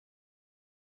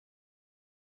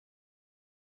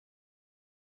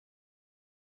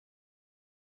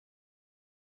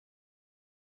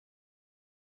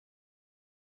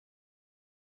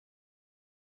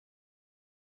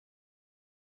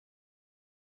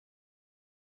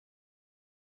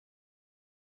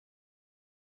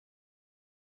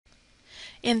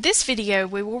In this video,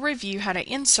 we will review how to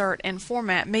insert and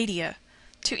format media.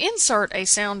 To insert a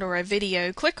sound or a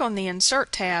video, click on the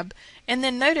Insert tab and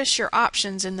then notice your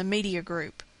options in the media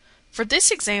group. For this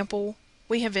example,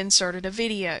 we have inserted a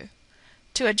video.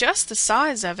 To adjust the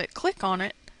size of it, click on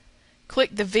it,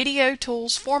 click the Video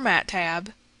Tools Format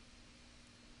tab,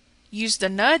 use the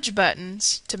nudge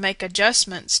buttons to make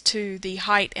adjustments to the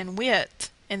height and width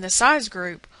in the size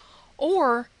group,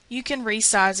 or you can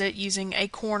resize it using a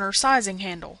corner sizing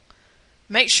handle.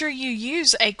 Make sure you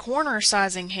use a corner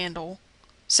sizing handle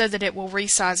so that it will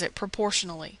resize it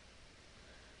proportionally.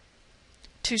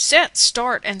 To set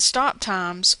start and stop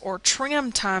times or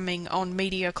trim timing on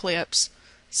media clips,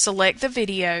 select the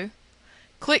video,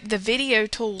 click the Video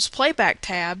Tools Playback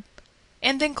tab,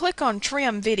 and then click on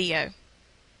Trim Video.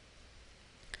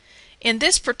 In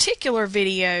this particular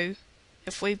video,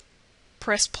 if we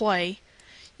press play,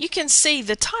 you can see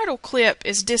the title clip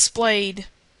is displayed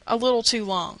a little too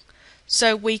long.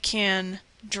 So we can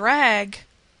drag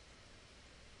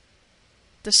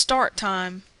the start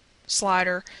time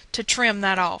slider to trim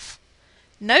that off.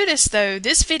 Notice though,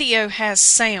 this video has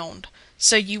sound,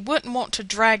 so you wouldn't want to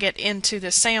drag it into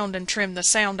the sound and trim the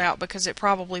sound out because it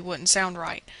probably wouldn't sound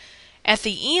right. At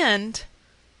the end,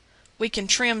 we can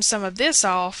trim some of this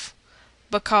off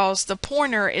because the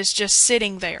pointer is just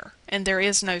sitting there and there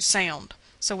is no sound.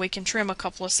 So we can trim a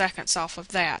couple of seconds off of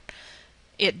that.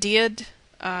 It did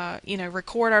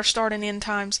record our start and end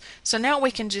times, so now we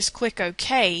can just click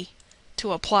OK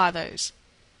to apply those.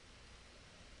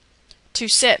 To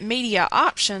set media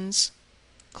options,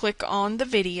 click on the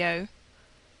video,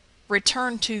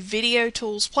 return to Video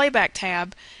Tools Playback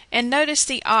tab, and notice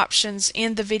the options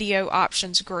in the Video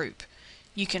Options group.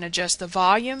 You can adjust the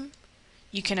volume,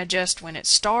 you can adjust when it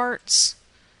starts.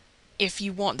 If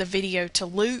you want the video to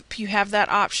loop, you have that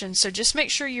option, so just make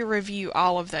sure you review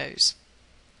all of those.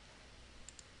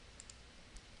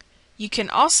 You can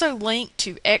also link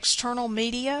to external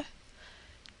media.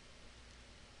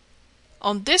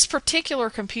 On this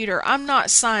particular computer, I'm not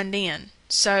signed in,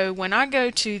 so when I go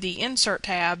to the Insert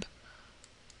tab,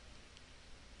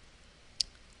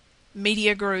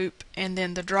 Media Group, and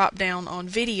then the drop down on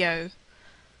Video,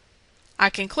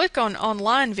 I can click on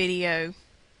Online Video,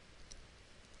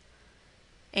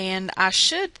 and I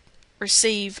should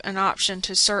receive an option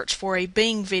to search for a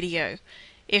Bing video.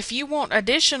 If you want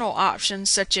additional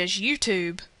options such as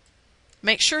YouTube,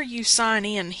 make sure you sign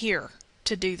in here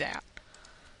to do that.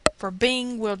 For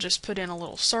Bing, we'll just put in a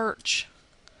little search.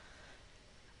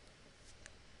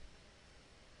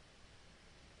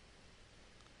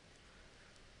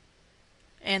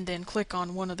 And then click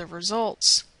on one of the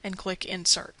results and click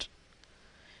Insert.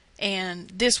 And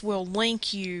this will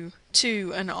link you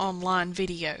to an online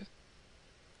video.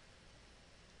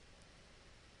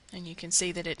 And you can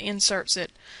see that it inserts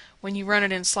it. When you run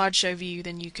it in slideshow view,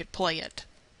 then you could play it.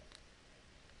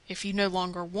 If you no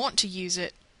longer want to use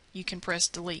it, you can press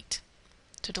delete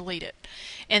to delete it.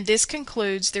 And this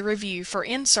concludes the review for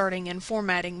inserting and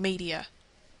formatting media.